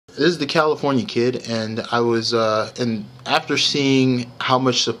This is the California Kid, and I was and after seeing how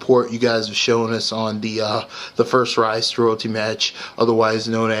much support you guys have shown us on the first Rise to Royalty match, otherwise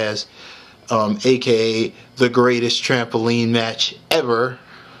known as aka the greatest trampoline match ever,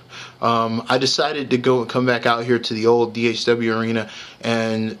 I decided to come back out here to the old DHW arena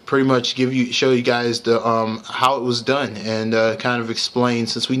and pretty much show you guys the how it was done, and kind of explain,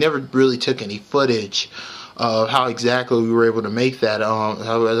 since we never really took any footage of how exactly we were able to make that,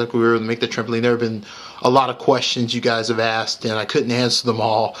 how exactly we were able to make the trampoline. There have been a lot of questions you guys have asked, and I couldn't answer them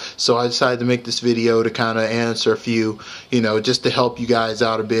all, so I decided to make this video to kind of answer a few, just to help you guys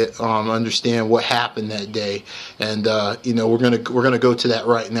out a bit, understand what happened that day. And we're gonna go to that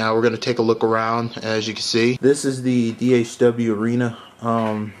right now. We're gonna take a look around. As you can see, this is the DHW arena.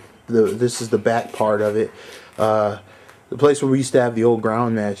 This is the back part of it. The place where we used to have the old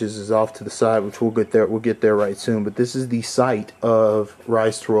ground matches is off to the side, which we'll get there. We'll get there right soon. But this is the site of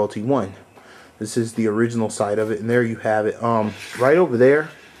Rise to Royalty 1. This is the original site of it, and there you have it. Right over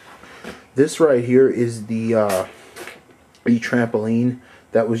there, this right here is the trampoline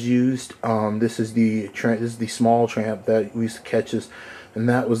that was used. This is the small tramp that we used to catch us, and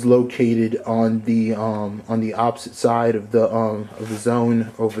that was located on the opposite side of the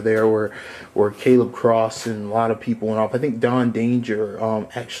zone over there, where Caleb Cross and a lot of people went off. I think Don Danger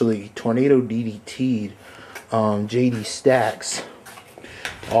actually tornado DDT'd JD Stacks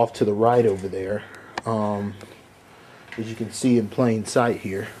off to the right over there, as you can see in plain sight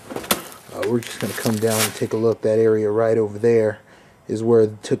here. We're just going to come down and take a look. That area right over there is where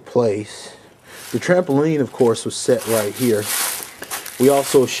it took place. The trampoline, of course, was set right here. We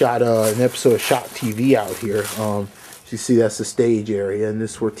also shot an episode of Shock TV out here. You see, that's the stage area, and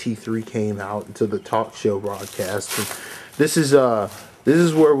this is where T3 came out into the talk show broadcast. And this is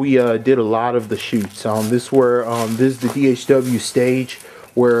where we did a lot of the shoots. This is the DHW stage,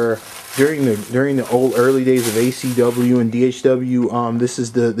 where during the early days of ACW and DHW,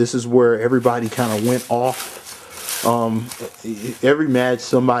 this is where everybody kind of went off. Every match,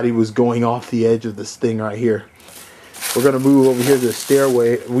 somebody was going off the edge of this thing right here. We're gonna move over here to the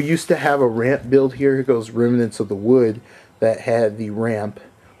stairway. We used to have a ramp built here. Here goes remnants of the wood that had the ramp.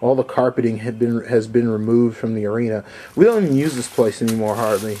 All the carpeting has been removed from the arena. We don't even use this place anymore,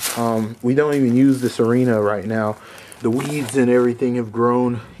 hardly. We don't even use this arena right now. The weeds and everything have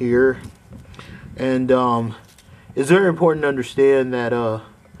grown here, and it's very important to understand that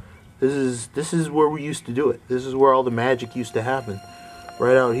this is where we used to do it. This is where all the magic used to happen,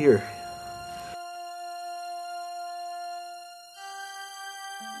 right out here.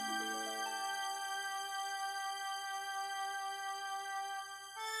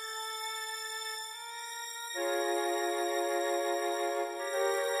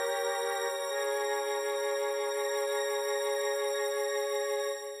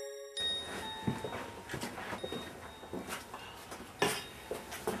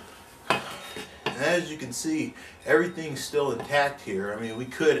 As you can see, everything's still intact here. I mean, we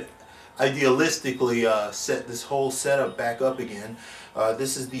could idealistically set this whole setup back up again.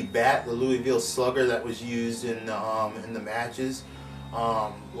 This is the bat, the Louisville Slugger, that was used in the matches.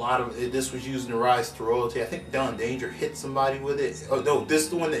 This was used in the Rise to Royalty. I think Don Danger hit somebody with it. Oh no, this is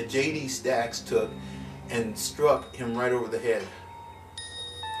the one that JD Stacks took and struck him right over the head.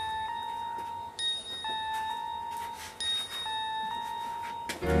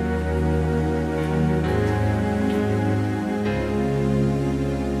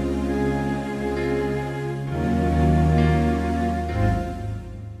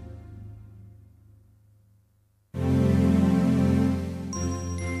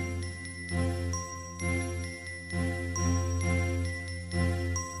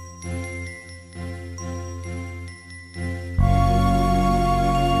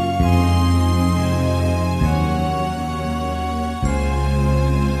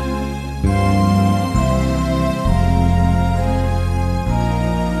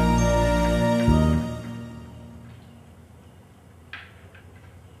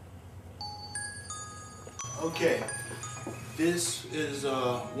 Okay, this is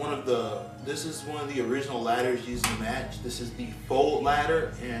one of the original ladders used in the match. This is the fold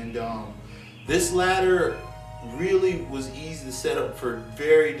ladder, and this ladder really was easy to set up for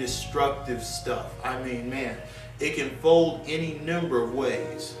very destructive stuff. I mean, man, it can fold any number of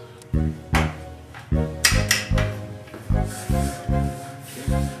ways.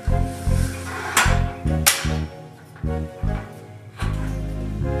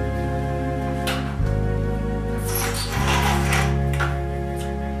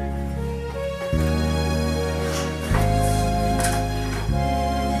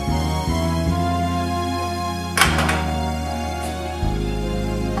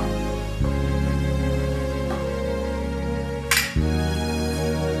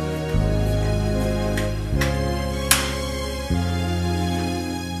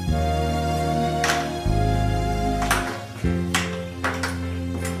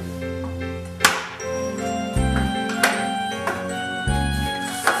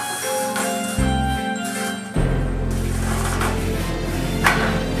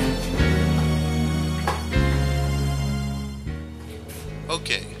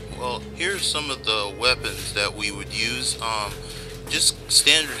 Okay, well, here's some of the weapons that we would use. Just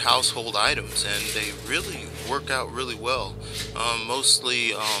standard household items, and they really work out really well.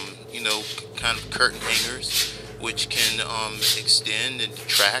 Mostly, you know, kind of curtain hangers, which can extend and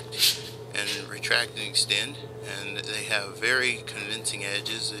retract and extend. And they have very convincing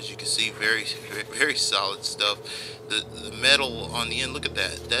edges, as you can see, very solid stuff. The metal on the end, look at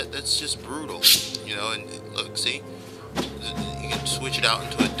that. That's just brutal, you know. And look, see. You can switch it out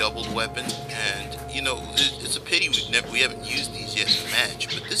into a doubled weapon, and you know it's a pity we haven't used these yet in the match.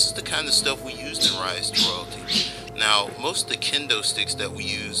 But this is the kind of stuff we used in Rise to Royalty. Now, most of the kendo sticks that we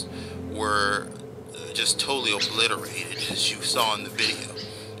used were just totally obliterated, as you saw in the video.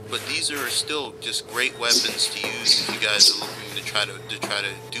 But these are still just great weapons to use if you guys are looking to try to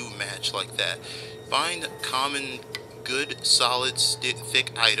do a match like that. Find common, good, solid,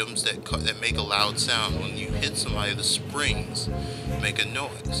 thick items that make a loud sound. When you hit somebody, the springs make a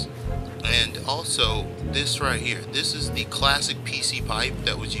noise. And also, this right here, this is the classic PC pipe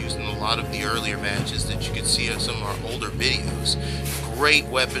that was used in a lot of the earlier matches that you can see in some of our older videos. Great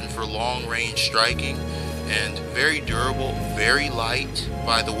weapon for long range striking, and very durable, very light,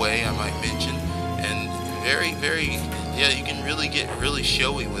 by the way, I might mention, and yeah, you can really get really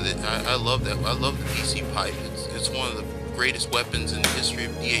showy with it. I love that. I love the PC pipe. It's one of the greatest weapons in the history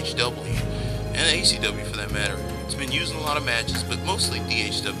of DHW, and ACW for that matter. It's been used in a lot of matches, but mostly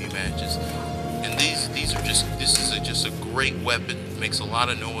DHW matches. And these are just, this is just a great weapon. It makes a lot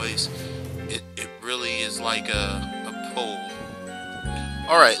of noise. It really is like a pole.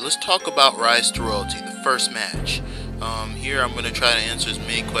 Alright, let's talk about Rise to Royalty, the first match. Here I'm going to try to answer as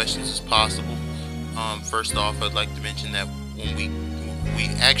many questions as possible. First off, I'd like to mention that when we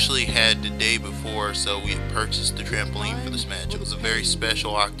actually had the day before, so we had purchased the trampoline for this match. It was a very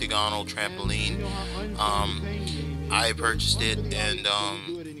special octagonal trampoline. I purchased it, and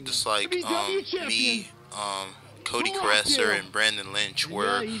just like me, Cody Caresser and Brandon Lynch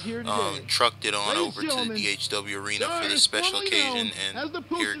were trucked it on over to the DHW arena for this special occasion. And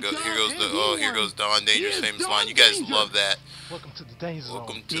here goes Don Danger's famous line. You guys love that. Welcome to the Danger Zone.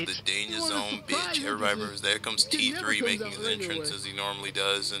 Welcome to the Danger Zone, bitch. Everybody remembers that. There comes T3 making his entrance as he normally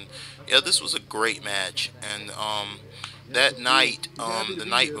does. And yeah, this was a great match. And that night, the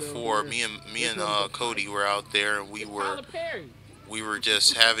night before, me and Cody were out there, and we were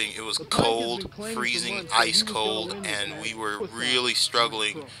just having, it was cold, freezing, ice cold, and we were really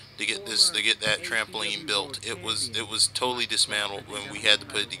struggling to get that trampoline built. It was totally dismantled when we had to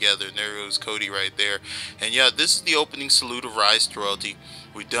put it together, and there goes Cody right there. And yeah, this is the opening salute of Rise to Royalty.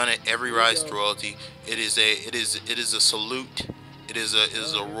 We've done it every Rise to Royalty. It is a salute. It is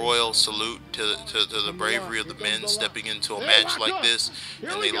a royal salute to the bravery of the men stepping into a match like this,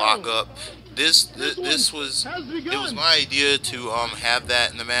 and they lock up. It was my idea to have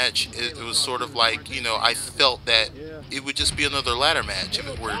that in the match. It was sort of like, you know, I felt that it would just be another ladder match if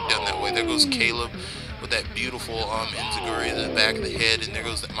it were done that way. There goes Caleb with that beautiful enziguri in the back of the head, and there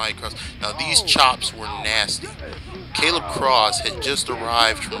goes that Mike Cross. Now these chops were nasty. Caleb Cross had just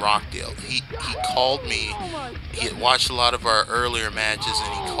arrived from Rockdale. He called me. He had watched a lot of our earlier matches,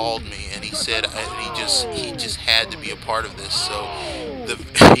 and he called me, and he said he just had to be a part of this. So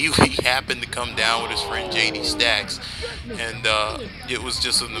he happened to come down with his friend JD Stacks, and it was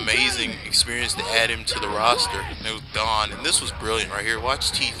just an amazing experience to add him to the roster. And it was Don, and this was brilliant right here.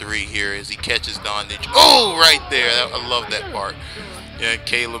 Watch T3 here as he catches Don. Oh, right there! I love that part. Yeah,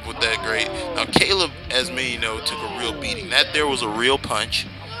 Caleb with that great. Now Caleb, as many know, took a real beating. That there was a real punch.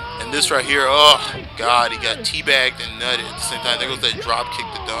 And this right here, oh God, he got teabagged and nutted at the same time. There goes that drop kick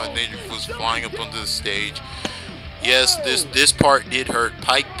that Don Danger was flying up onto the stage. Yes, this part did hurt.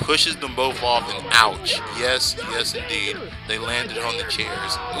 Pike pushes them both off, and ouch. Yes indeed. They landed on the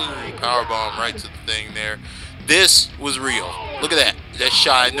chairs. Ooh, powerbomb right to the thing there. This was real. Look at that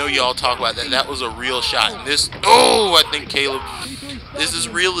shot. I know y'all talk about that. That was a real shot. And this, oh, I think Caleb, this is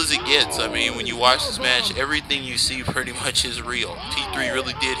real as it gets. I mean, when you watch this match, everything you see pretty much is real. T3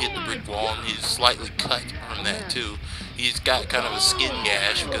 really did hit the brick wall, and he's slightly cut from that too. He's got kind of a skin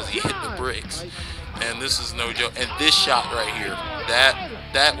gash because he hit the bricks. And this is no joke. And this shot right here,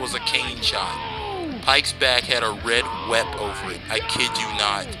 that was a cane shot. Pike's back had a red web over it. I kid you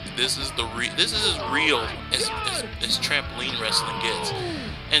not. This is as real as trampoline wrestling gets.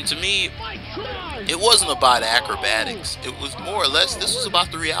 And to me, it wasn't about acrobatics. It was more or less, this was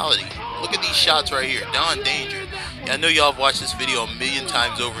about the reality. Look at these shots right here. Don Danger. I know y'all have watched this video a million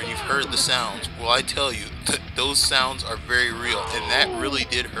times over and you've heard the sounds. Well, I tell you, those sounds are very real. And that really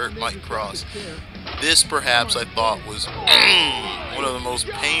did hurt Mike Cross. This, perhaps, I thought was one of the most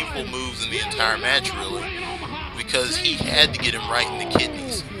painful moves in the entire match, really. because he had to get him right in the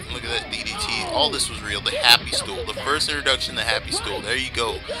kidneys. Look at that DDT. All this was real. The Happy Stool. The first introduction to Happy Stool. There you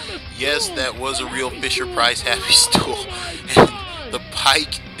go. Yes, that was a real Fisher-Price Happy Stool. And the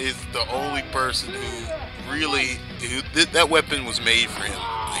Pike is the only person who really... that weapon was made for him.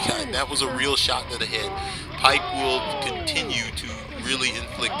 That was a real shot to the head. Pike will continue to really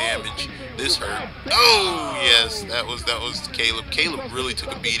inflict damage. This hurt. Oh, yes, that was Caleb. Caleb really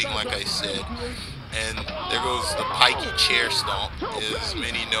took a beating, like I said. And there goes the pikey chair stomp, as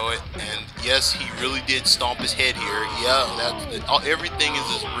many know it. And yes, he really did stomp his head here. Yeah, everything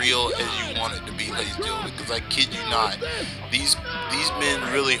is as real as you want it to be, ladies and gentlemen. Because I kid you not, these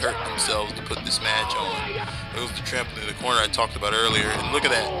men really hurt themselves to put this match on. There was the trampoline in the corner I talked about earlier. And look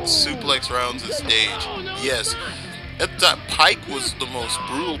at that, suplex rounds the stage. Yes. At the time, Pike was the most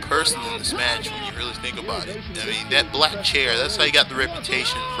brutal person in this match when you really think about it. I mean, that black chair, that's how he got the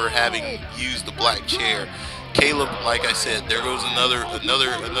reputation for having used the black chair. Caleb, like I said, there goes another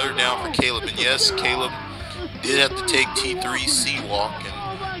down for Caleb. And yes, Caleb did have to take T3 C-Walk.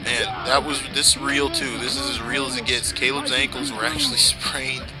 And man, this is real too. This is as real as it gets. Caleb's ankles were actually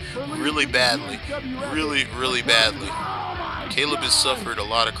sprained really badly. Really badly. Caleb has suffered a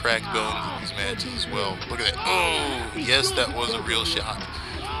lot of cracked bones in these matches as well. Look at that. Oh, yes, that was a real shot.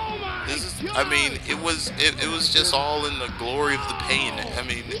 I mean, it was just all in the glory of the pain. I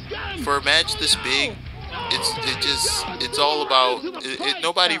mean, for a match this big, it's all about,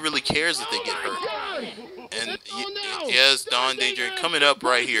 nobody really cares that they get hurt. And yes, Don Danger, and coming up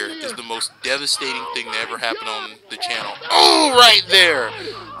right here is the most devastating thing that ever happened on the channel. Oh, right there!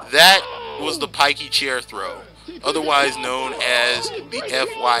 That was the pikey chair throw, otherwise known as the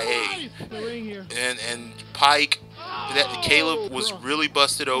FYA. And Pike, Caleb was really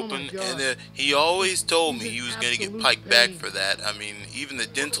busted open, and he always told me he was going to get Pike back for that. I mean, even the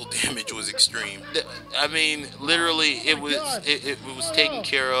dental damage was extreme. I mean, literally, it was taken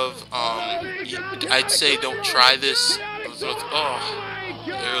care of. I'd say don't try this. Oh,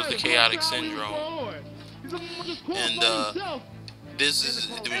 there was the chaotic syndrome. And this is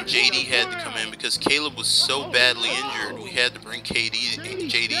when JD had to come in because Caleb was so badly injured. We had to bring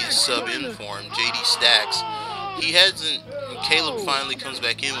JD to sub in for him. JD Stacks. He hasn't. Caleb finally comes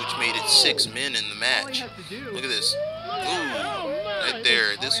back in, which made it 6 men in the match. Look at this. Ooh, right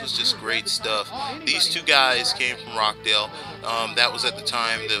there. This was just great stuff. These two guys came from Rockdale. That was at the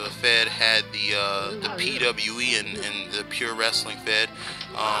time the Fed had the PWE and the Pure Wrestling Fed.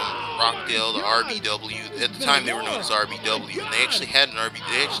 Rockdale, the RBW. At the time, they were known as RBW, and they actually had an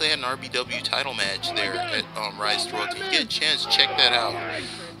RBW title match there at Rise to Royalty. If you get a chance, check that out.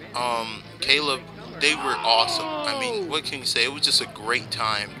 Caleb, they were awesome. I mean, what can you say? It was just a great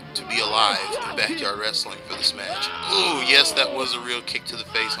time to be alive in Backyard Wrestling for this match. Ooh, yes, that was a real kick to the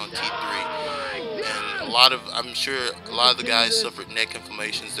face on T3. And I'm sure a lot of the guys suffered neck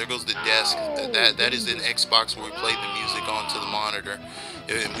inflammations. There goes the desk. That is an Xbox where we played the music onto the monitor.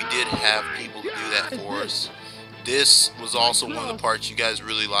 And we did have people do that for us. This was also one of the parts you guys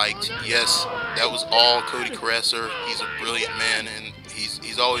really liked. Yes, that was all Cody Caresser. He's a brilliant man, and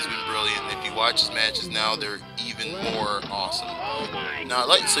he's always been brilliant. If you watch his matches now, they're even more awesome. Now, I'd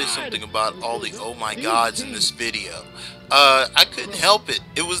like to say something about all the oh my gods in this video. I couldn't help it.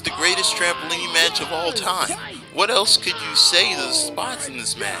 It was the greatest trampoline match of all time. What else could you say to the spots in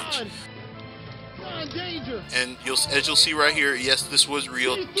this match? And as you'll see right here, yes, this was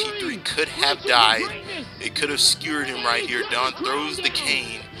real. T3 could have died. It could have skewered him right here. Don throws the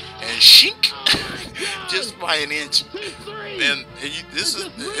cane and shink, just by an inch. Man, this is,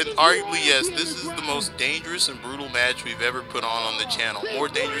 and arguably, yes, this is the most dangerous and brutal match we've ever put on the channel. More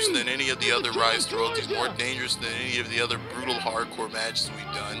dangerous than any of the other Rise to Royalties. More dangerous than any of the other brutal hardcore matches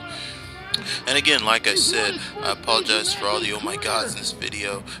we've done. And again, like I said, I apologize for all the oh my gods in this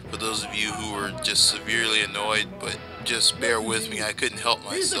video. For those of you who were just severely annoyed, but just bear with me, I couldn't help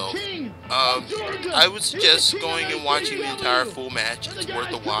myself. I would suggest going and watching the entire full match. It's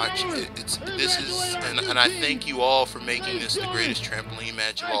worth a watch. And I thank you all for making this the greatest trampoline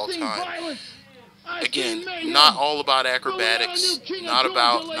match of all time. Again, not all about acrobatics, not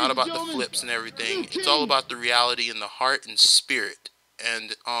about the flips and everything. It's all about the reality and the heart and spirit.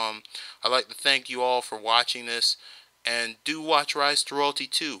 And I'd like to thank you all for watching this. And do watch Rise to Royalty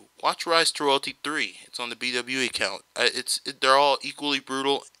 2. Watch Rise to Royalty 3. It's on the BWE account. They're all equally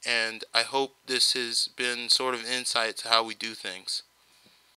brutal, and I hope this has been sort of an insight to how we do things.